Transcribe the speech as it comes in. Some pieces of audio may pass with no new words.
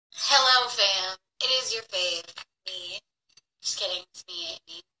is your fave? Me. Just kidding, it's me,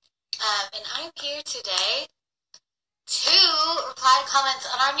 Amy. And I'm here today to reply to comments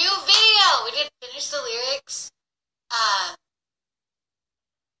on our new video. We did finish the lyrics.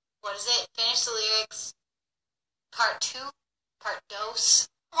 What is it? Finish the lyrics. Part 2? Part dos?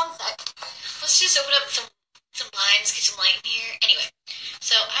 One sec. Let's just open up some blinds, get some light in here. Anyway,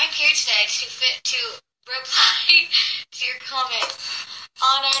 so I'm here today to reply to your comments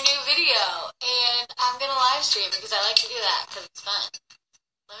on our new video, and I'm gonna live stream because I like to do that because it's fun.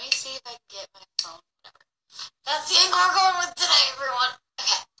 Let me see if I can get my phone. Whatever. That's the angle we're going with today, everyone.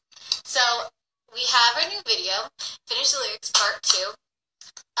 Okay, so we have our new video, Finish the Lyrics Part 2.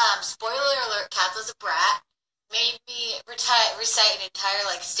 Spoiler alert, Kath was a brat. Made me recite an entire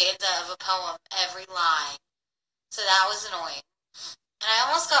stanza of a poem every line. So that was annoying. And I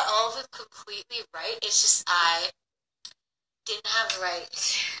almost got all of them completely right. It's just I didn't have the right,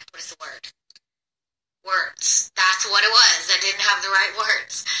 what is the word? Words. That's what it was. I didn't have the right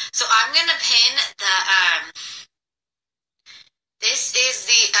words. So I'm going to pin the, this is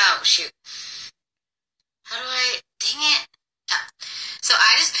the, oh shoot. How do I, dang it. Oh. So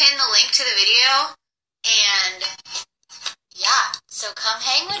I just pinned the link to the video, and yeah, so come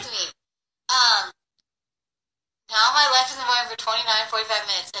hang with me. Now my life isn't boring for 45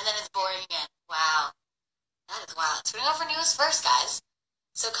 minutes, and then it's boring again. Wow. That is wild. So we're going to go for newest first, guys.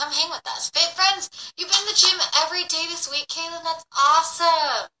 So come hang with us. Fit friends, you've been in the gym every day this week, Kaylin. That's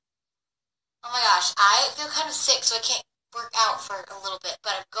awesome. Oh my gosh, I feel kind of sick, so I can't work out for a little bit,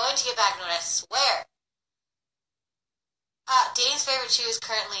 but I'm going to get back into it, I swear. Dani's favorite shoe is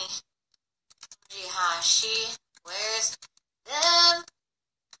currently she wears them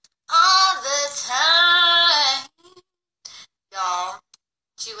all the time. Y'all,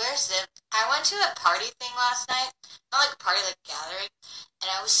 she wears them. I went to a party thing last night. Not like a party, like a gathering. And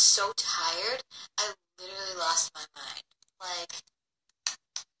I was so tired, I literally lost my mind. Like,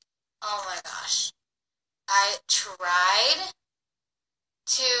 oh my gosh. I tried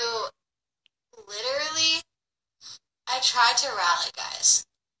to rally, guys.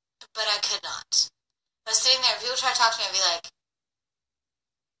 But I could not. I was sitting there, people try to talk to me, I'd be like,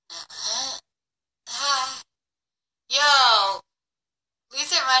 yo,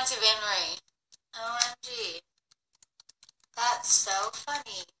 Lisa reminds me of Anne Marie. OMG. That's so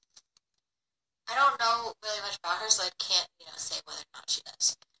funny. I don't know really much about her, so I can't, say whether or not she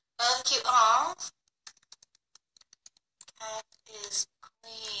does. But that's cute. Aww. Cat is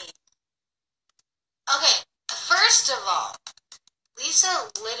clean. Okay, first of all,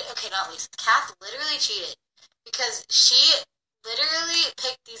 Kath literally cheated. Because she literally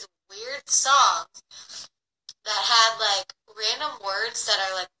picked these weird songs that had, random words that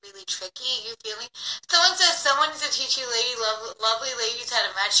are, really tricky, you feel me? Someone says, someone needs to teach you lovely ladies how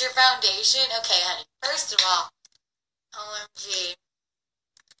to match your foundation. Okay, honey, first of all, OMG.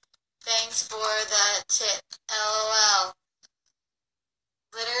 Thanks for the tip, LOL.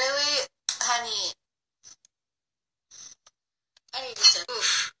 Literally, honey, I need to send,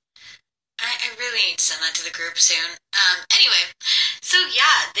 I really need to send that to the group soon. Anyway, so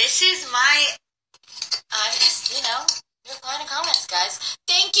yeah, this is my, I'm just, replying to comments, guys.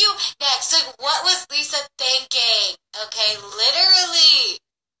 Thank you. Next, what was Lisa thinking? Okay, literally.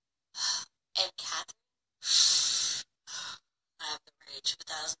 And Catherine, I have the rage of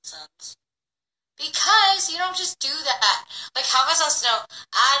 1,000 suns. Because you don't just do that. How am I supposed to know?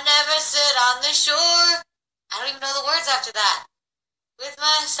 I never sit on the shore. I don't even know the words after that. With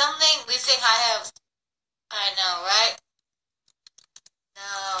my something, we sing high hopes. I know, right?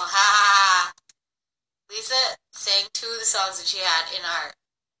 No, ha. Lisa sang 2 of the songs that she had in our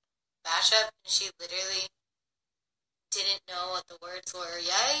mashup, and she literally didn't know what the words were.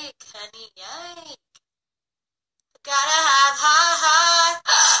 Yike, honey, yike. Gotta have high.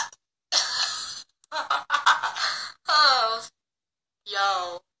 Oh,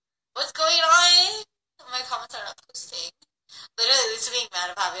 yo, what's going on? My comments are not posting. Literally, Lisa being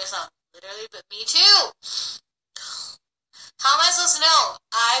mad about your song. Literally, but me too. How am I supposed to know?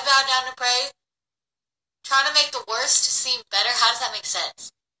 I bow down to pray. Trying to make the worst seem better. How does that make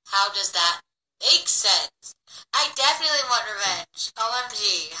sense? How does that make sense? I definitely want revenge.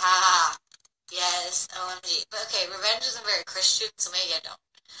 OMG. Ha ha. Yes, OMG. But okay, revenge isn't very Christian, so maybe I don't.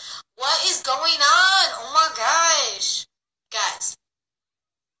 What is going on? Oh my gosh. Guys,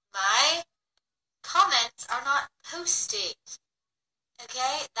 my comments are not posting.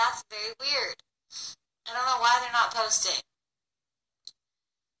 Okay? That's very weird. I don't know why they're not posting.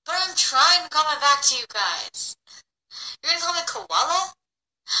 But I'm trying to comment back to you guys. You're gonna call me koala?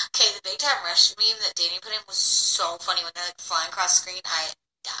 Okay, the Big Time Rush meme that Dani put in was so funny when they're flying across the screen. I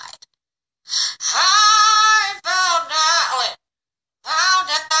died. Ah!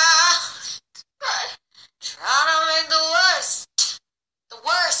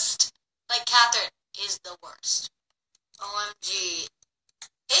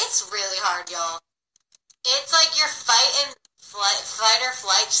 It's really hard, y'all. It's like you're fight or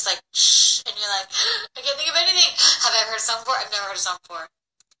flight, just like, shh, and you're like, I can't think of anything. Have I ever heard a song before? I've never heard a song before.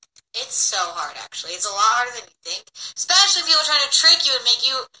 It's so hard, actually. It's a lot harder than you think. Especially people trying to trick you and make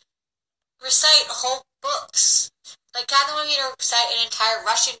you recite whole books. Like, Catherine wanted me to recite an entire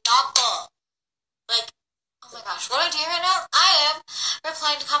Russian novel. Like, oh my gosh, what am I doing right now? I am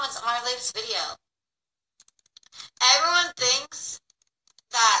replying to comments on my latest video. Everyone thinks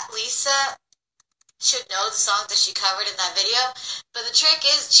that Lisa should know the song that she covered in that video, but the trick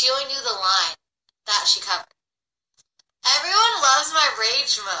is she only knew the line that she covered. Everyone loves my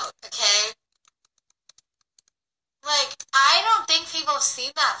rage mode, okay? Like, I don't think people have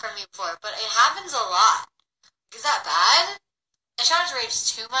seen that from me before, but it happens a lot. Is that bad? I try not to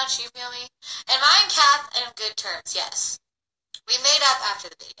rage too much, you feel me? And mine and Kath in good terms, yes. We made up after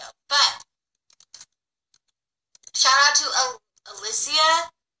the video, but shout out to Alicia.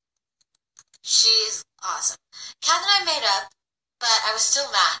 She's awesome. Kath and I made up, but I was still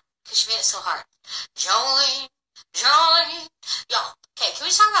mad because she made it so hard. Jolene. Y'all, okay, can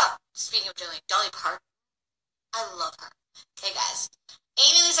we just talk about, speaking of Jolene, Dolly Parton? I love her. Okay, guys.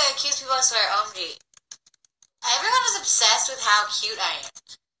 Amy Lisa accused people of swear, OMG. Everyone was obsessed with how cute I am.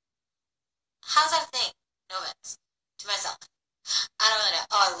 How's that a thing? No offense. To myself. I don't really know.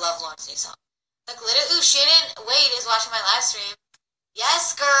 Oh, I love Lauren's new song. Like, ooh, Shannon Wade is watching my live stream.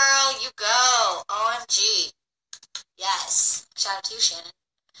 Yes, girl, you go. OMG. Yes. Shout out to you, Shannon.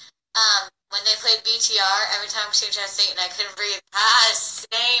 When they played BTR, every time she would try to sing it and I couldn't breathe.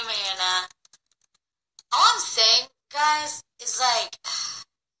 Same, Hannah. All I'm saying, guys, is like,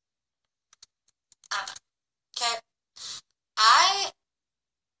 I don't know. Okay? I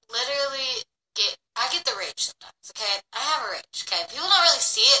literally get the rage sometimes, okay? I have a rage, okay? People don't really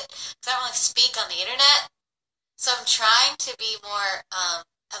see it because I don't really speak on the internet. So I'm trying to be more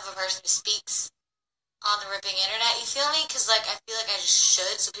of a person who speaks on the ripping internet, you feel me? Because, like, I feel like I just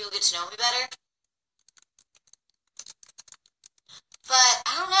should so people get to know me better. But,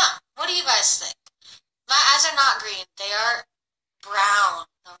 I don't know. What do you guys think? My eyes are not green. They are brown.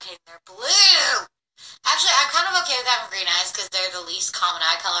 Okay, they're blue. Actually, I'm kind of okay with having green eyes because they're the least common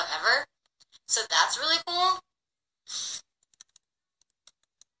eye color ever. So that's really cool.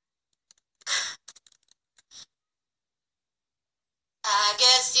 I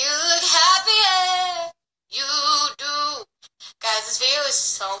guess you look happier. You do. Guys, this video is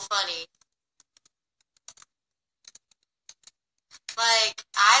so funny. Like,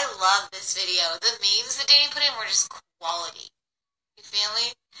 I love this video. The memes that Dani put in were just quality. You feel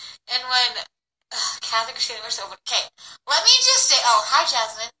me? And when Kathy and Christina were so funny. Okay, let me just say, oh, hi,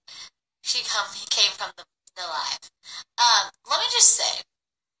 Jasmine. She came from the live. Let me just say,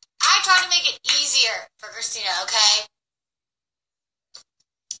 I tried to make it easier for Christina, okay?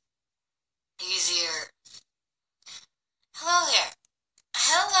 Easier. Hello there.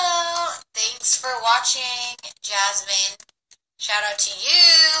 Hello. Thanks for watching, Jasmine. Shout out to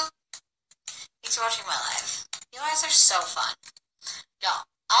you. Thanks for watching my live. You guys are so fun. Y'all,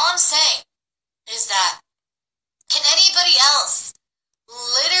 all I'm saying is that can anybody else,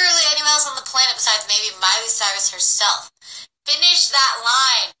 literally anyone else on the planet besides maybe Miley Cyrus herself, finish that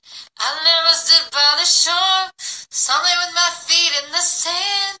line? I never stood by the shore, something with my feet in the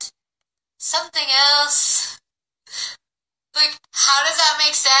sand, something else. Like, how does that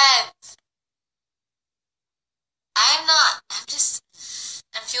make sense?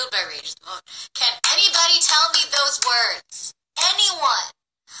 I'm fueled by rage at the moment. Can anybody tell me those words? Anyone?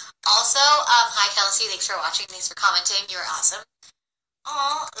 Also, hi Kelsey, thanks for watching, thanks for commenting, you're awesome.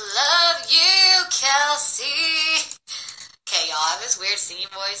 Oh, love you, Kelsey. Okay, y'all, I have this weird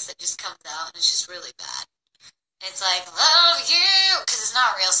singing voice that just comes out, and it's just really bad. It's like, love you, because it's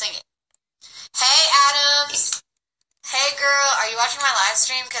not real singing. Hey, Adams. Hey, girl, are you watching my live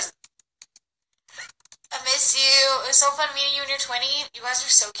stream? Because I miss you. It was so fun meeting you when you're 20. You guys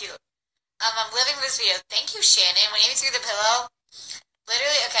are so cute. I'm living for this video. Thank you, Shannon. When you threw the pillow,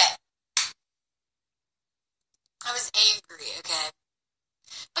 literally, okay. I was angry, okay?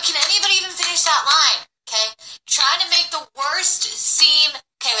 But can anybody even finish that line, okay? Trying to make the worst seem...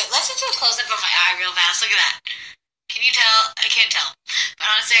 Okay, wait, let's just do a close-up on my eye real fast. Look at that. Can you tell? I can't tell. But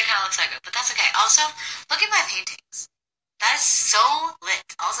honestly, it kind of looks like it. But that's okay. Also, look at my paintings. That is so lit.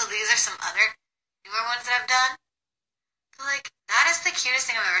 Also, these are some other newer ones that I've done. But, like, that is the cutest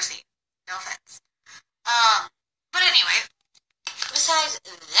thing I've ever seen. No offense. But anyway, besides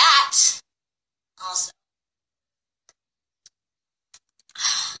that, also,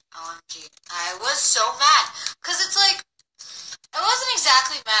 OMG, I was so mad. Because it's like, I wasn't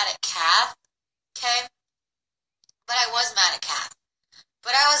exactly mad at Kath, okay? But I was mad at Kath.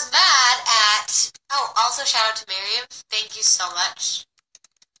 But I was mad at, oh, also shout out to Miriam. Thank you so much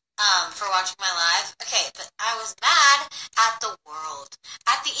for watching my live. Okay, but I was mad at the world,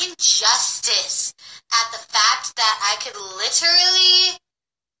 at the injustice, at the fact that I could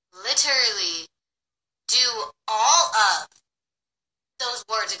literally do all of those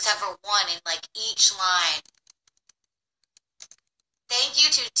words except for one in like each line. Thank you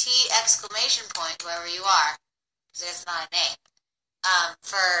to T exclamation point, whoever you are, because it's not a name,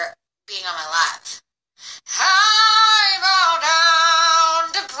 for being on my live. I bow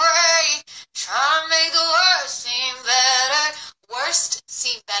down to pray, try to make the worst seem better. Worst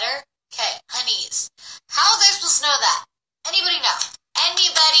seem better? Okay, honeys. How was I supposed to know that? Anybody know?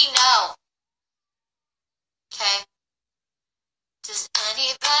 Anybody know? Okay. Does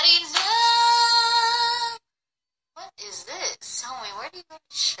anybody know? What is this? Tell me, where do you go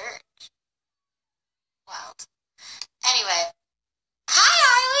to church? Wild. Anyway. Hi,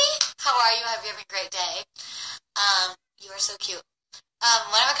 Eileen! How are you? Hope you're having a great day. You are so cute.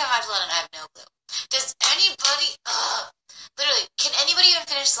 When am I coming back to London? I have no clue. Does anybody, literally, can anybody even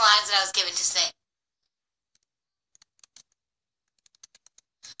finish the lines that I was given to sing?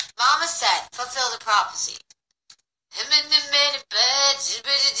 Mama said, fulfill the prophecy.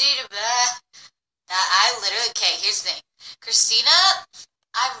 I literally, okay, here's the thing. Christina,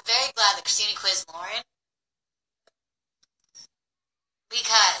 I'm very glad that Christina quizzed Lauren.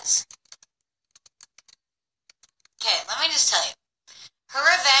 Because, okay, let me just tell you. Her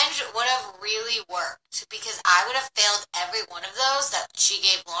revenge would have really worked because I would have failed every one of those that she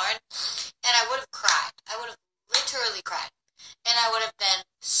gave Lauren, and I would have cried. I would have literally cried. And I would have been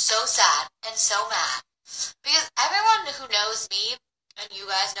so sad and so mad. Because everyone who knows me, and you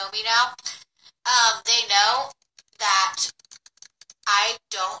guys know me now, they know that I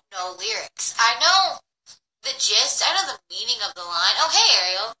don't know lyrics. I know the gist, I know the meaning of the line. Oh, hey,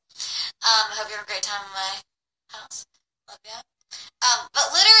 Ariel. I hope you're having a great time in my house. Love ya.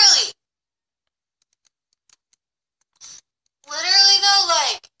 But literally though,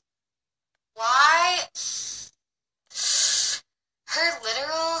 like, why? Her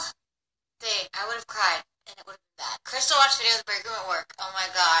literal thing, I would have cried, and it would have been bad. Crystal watched video of the break room at work. Oh my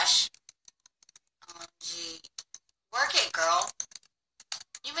gosh. OMG. Work it, girl.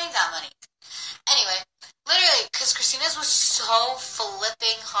 You made that money. Anyway, literally, because Christina's was so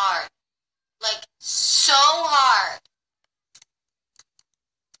flipping hard. Like, so hard.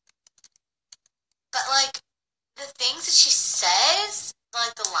 But, like, the things that she says,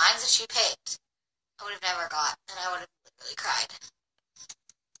 like, the lines that she picked, I would have never got, and I would have literally cried.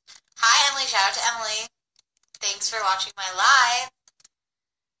 Hi, Emily. Shout out to Emily. Thanks for watching my live.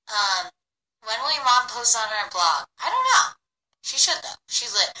 When will your mom post on her blog? I don't know. She should, though.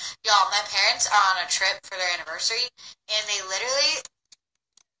 She's lit. Y'all, my parents are on a trip for their anniversary, and they literally,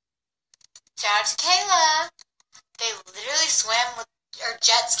 shout out to Kayla, they literally swam with, or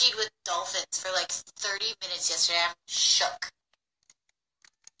jet skied with dolphins for like 30 minutes yesterday. I'm shook.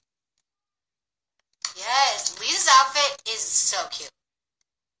 Yes, Lisa's outfit is so cute.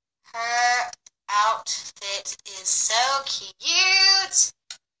 Her outfit is so cute.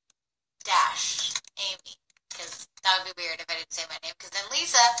 Dash, Amy. Because that would be weird if I didn't say my name. Because then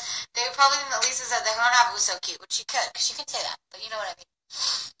Lisa, they would probably think that Lisa said that her own outfit was so cute, which she could, because she could say that. But you know what I mean.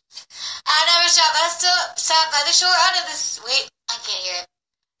 I never sat by the shore under this. Wait, I can't hear it.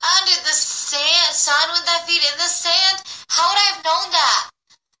 Under the sand, sun with my feet in the sand. How would I have known that?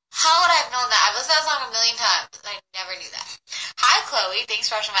 How would I have known that? I've listened to that song a million times. I never knew that. Hi, Chloe. Thanks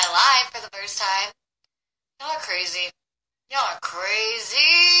for watching my live for the first time. Y'all are crazy. Y'all are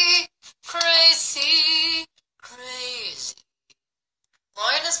crazy. Crazy. Crazy.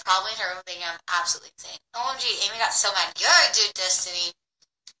 Lauren is probably in her room thinking I'm absolutely insane. OMG, Amy got so mad. You're a dude, Destiny.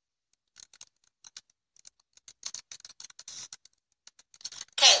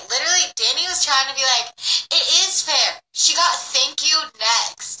 Okay, literally, Dani was trying to be like, it is fair. She got thank you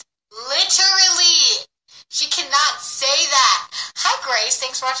next. Literally. She cannot say that. Hi, Grace.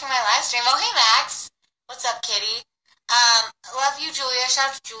 Thanks for watching my live stream. Oh, hey, Max. What's up, kitty? Love you, Julia. Shout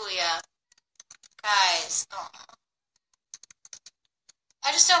out to Julia. Guys. Oh.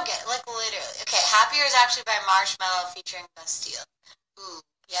 I just don't get it. Like, literally. Okay, Happier is actually by Marshmello featuring Bastille. Ooh,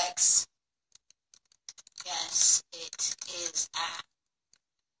 yikes. Yes, it is.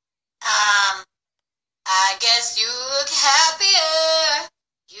 I guess you look happier.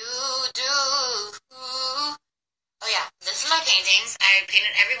 You do. Oh yeah, this is my paintings. I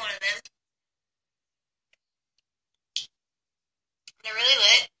painted every one of them. They're really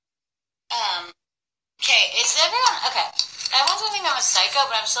lit. Okay, is everyone, okay. Everyone's gonna think I'm a psycho,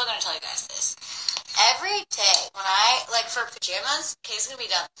 but I'm still gonna tell you guys this. Every day, when I, like, for pajamas, okay, it's gonna be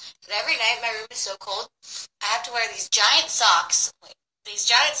dumb, but every night my room is so cold, I have to wear these giant socks,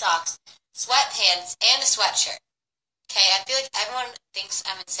 sweatpants, and a sweatshirt. Okay, I feel like everyone thinks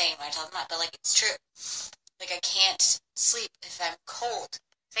I'm insane when I tell them that, but, like, it's true. Like, I can't sleep if I'm cold.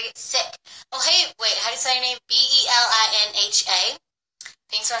 If I get sick. Oh, hey, wait, how do you say your name? Belinha.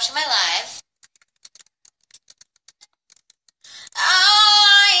 Thanks for watching my live.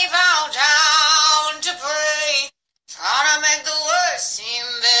 I bow down to pray, trying to make the worst seem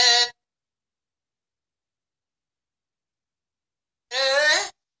better.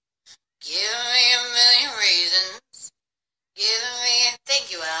 Give me a million reasons.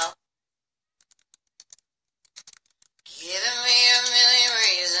 Thank you, Al. Giving me a million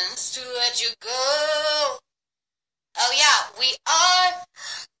reasons to let you go. Oh yeah, we are.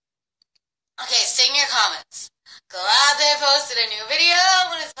 Okay, sing your comments. Glad they posted a new video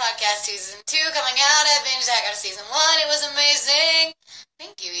when it's podcast season 2 coming out. I binged that out of season 1. It was amazing.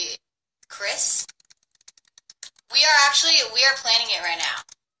 Thank you, Chris. We are planning it right now.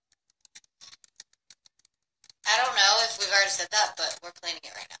 I don't know if we've already said that, but we're planning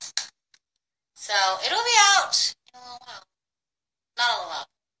it right now. So, it'll be out in a little while. Not a little while.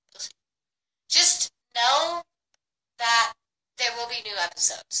 You'll see. Just know that there will be new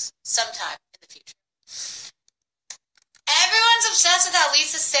episodes sometime in the future. Everyone's obsessed with how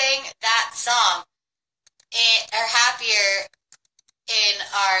Lisa's saying that song, or Happier, in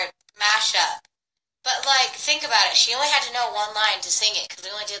our mashup. But, like, think about it. She only had to know one line to sing it, because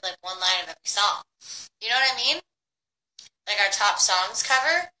we only did, like, one line of every song. You know what I mean? Like, our top songs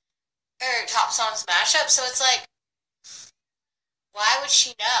cover, or top songs mashup, so it's like, why would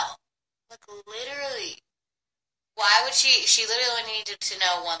she know? Like, literally. Why would she literally needed to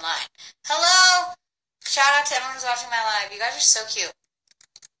know one line. Hello! Shout out to everyone who's watching my live. You guys are so cute.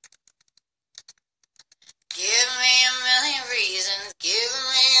 Give me a million reasons. Give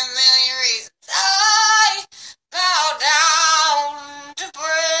me a million reasons. I bow down to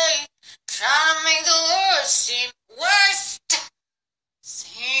pray. Trying to make the worst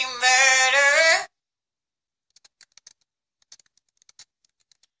seem better.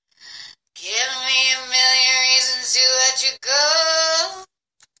 Give me a million reasons to let you go.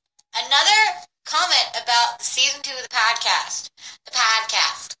 Another comment about the season 2 of the podcast. The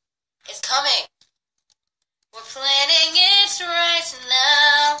podcast is coming. We're planning it right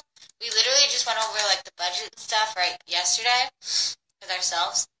now. We literally just went over, like, the budget and stuff right yesterday with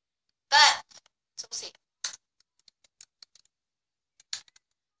ourselves. But, so we'll see.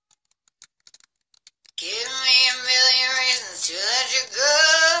 Give me a million reasons to let you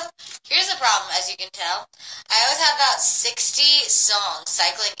go. Here's the problem, as you can tell. I always have about 60 songs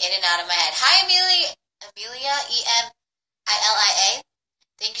cycling in and out of my head. Hi, Amelia, Emilia.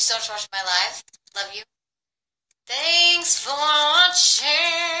 Thank you so much for watching my live. Love you. Thanks for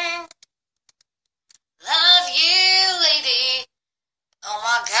watching. Love you, lady. Oh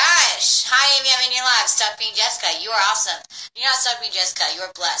my gosh. Hi, Amy, I'm in your live. Stuck being Jessica. You are awesome. You're not stuck being Jessica. You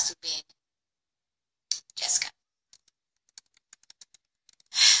are blessed with being Jessica.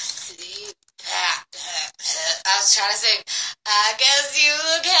 Sleep back. I was trying to sing. I guess you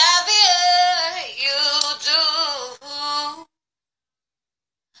look happier. You do.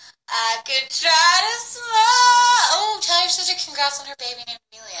 I could try to smile. Oh, tell your sister congrats on her baby named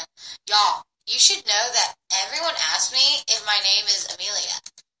Amelia. Y'all, you should know that everyone asks me if my name is Amelia.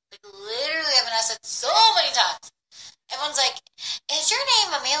 Like, literally, I've been asked that so many times. Everyone's like, is your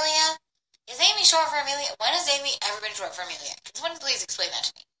name Amelia? Is Amy short for Amelia? When has Amy ever been short for Amelia? Can someone please explain that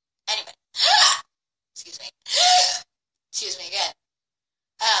to me? Anybody? Excuse me. Excuse me again.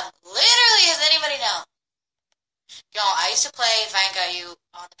 Literally, has anybody known? Y'all, I used to play Vanka You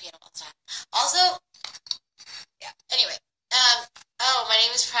on the piano all the time. Also, yeah, anyway. Oh, my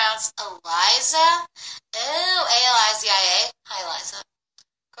name is pronounced Eliza. Oh, A-L-I-Z-I-A. Hi, Eliza.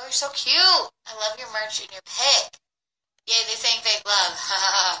 Girl, you're so cute. I love your merch and your pic. Yay, they sang fake love.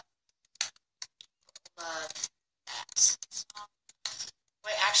 Ha love that.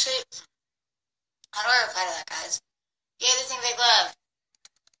 Wait, actually, how do I reply to that, guys? Yay, they sang fake love.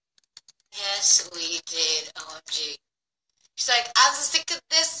 Yes, we did. OMG. She's like, I'm so sick of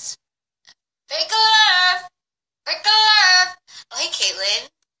this. Fake love. Fake love. Oh, hey, Caitlin.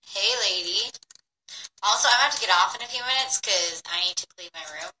 Hey, lady. Also, I'm about to get off in a few minutes because I need to clean my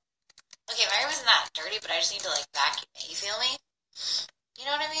room. Okay, my room isn't that dirty, but I just need to, like, vacuum it. You feel me? You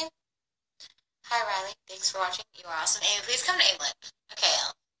know what I mean? Hi, Riley. Thanks for watching. You are awesome. Amy, please come to England. Okay,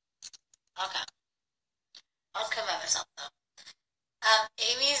 I'll come. I'll come by myself, though.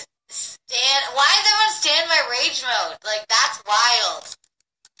 Amy's why does everyone stand my rage mode? Like, that's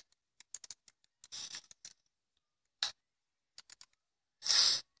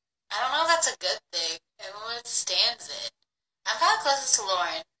stands it. I'm probably closest to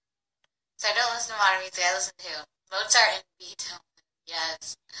Lauren. So I don't listen to modern music, I listen to Mozart and Beethoven.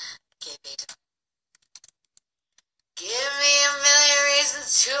 Yes. Okay, Beethoven. Give me a million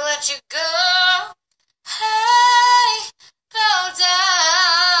reasons to let you go. Hey, bow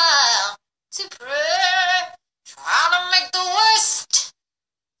down to pray. Trying to make the worst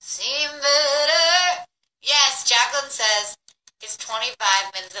seem better. Yes, Jacqueline says it's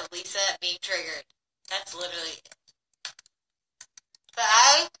 25 minutes of Lisa being triggered. That's literally it. But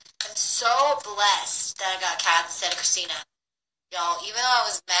I am so blessed that I got Kat instead of Christina. Y'all, even though I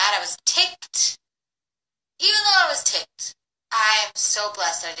was mad, I was ticked. Even though I was ticked, I am so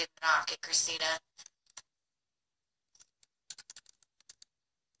blessed that I did not get Christina.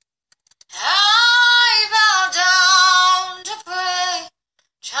 I bow down to pray,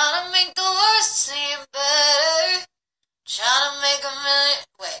 trying to make the worst seem better, trying to make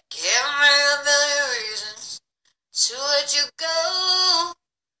give me a million reasons to let you go.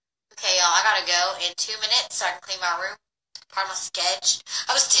 Okay, y'all, I gotta go in 2 minutes so I can clean my room. Part of my sketch.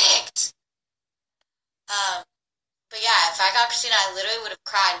 I was ticked. But yeah, if I got Christina, I literally would have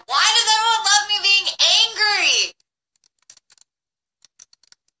cried. Why does everyone love me being angry?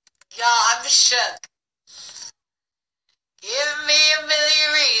 Y'all, I'm shook. Give me a million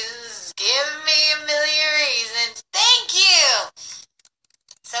reasons. Give me a million reasons. Thank you.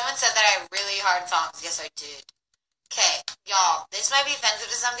 Someone said that I have really hard songs. Yes, I did. Okay, y'all, this might be offensive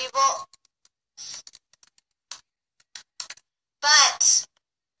to some people. But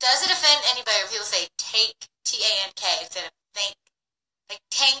does it offend anybody when people say take, T-A-N-K, instead of thank? Like,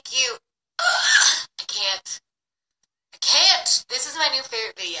 thank you. Ugh, I can't. This is my new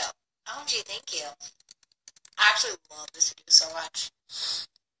favorite video. OMG, thank you. I actually love this video so much.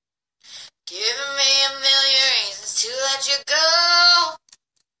 Giving me a million reasons to let you go.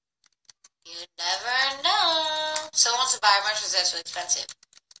 You never know. Someone wants to buy a merch because that's really expensive.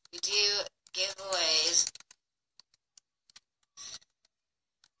 We do giveaways.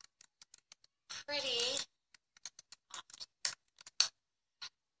 Pretty.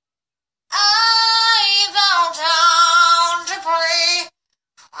 I bow down to pray.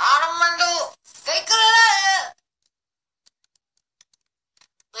 Automatic fake love.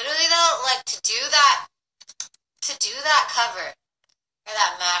 Literally though, like to do that cover or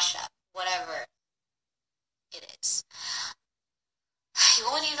that mashup, whatever it is. You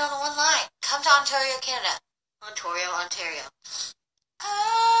won't even know the one line. Come to Ontario, Canada. Ontario.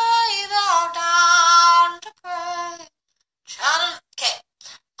 I bow down to pray. Okay.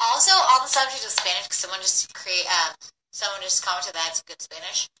 Also, on the subject of Spanish, because someone just commented that it's good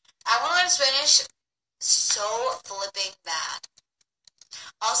Spanish. I want to learn Spanish so flipping bad.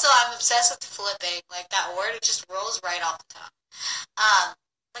 Also, I'm obsessed with flipping. Like, that word, it just rolls right off the tongue.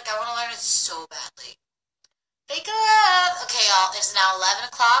 Like, I want to learn it so badly. Fake love. Okay, y'all, it's now 11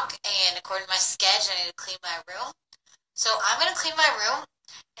 o'clock, and according to my sketch, I need to clean my room. So, I'm going to clean my room,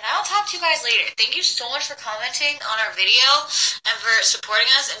 and I will talk to you guys later. Thank you so much for commenting on our video and for supporting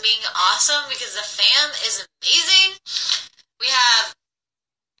us and being awesome because the fam is amazing. We have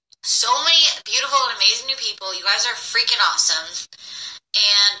so many beautiful and amazing new people. You guys are freaking awesome.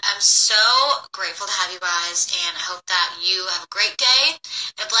 And I'm so grateful to have you guys, and I hope that you have a great day,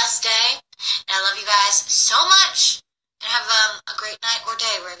 a blessed day, and I love you guys so much, and have a great night or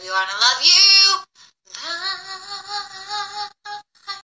day wherever you are, and I love you. Bye.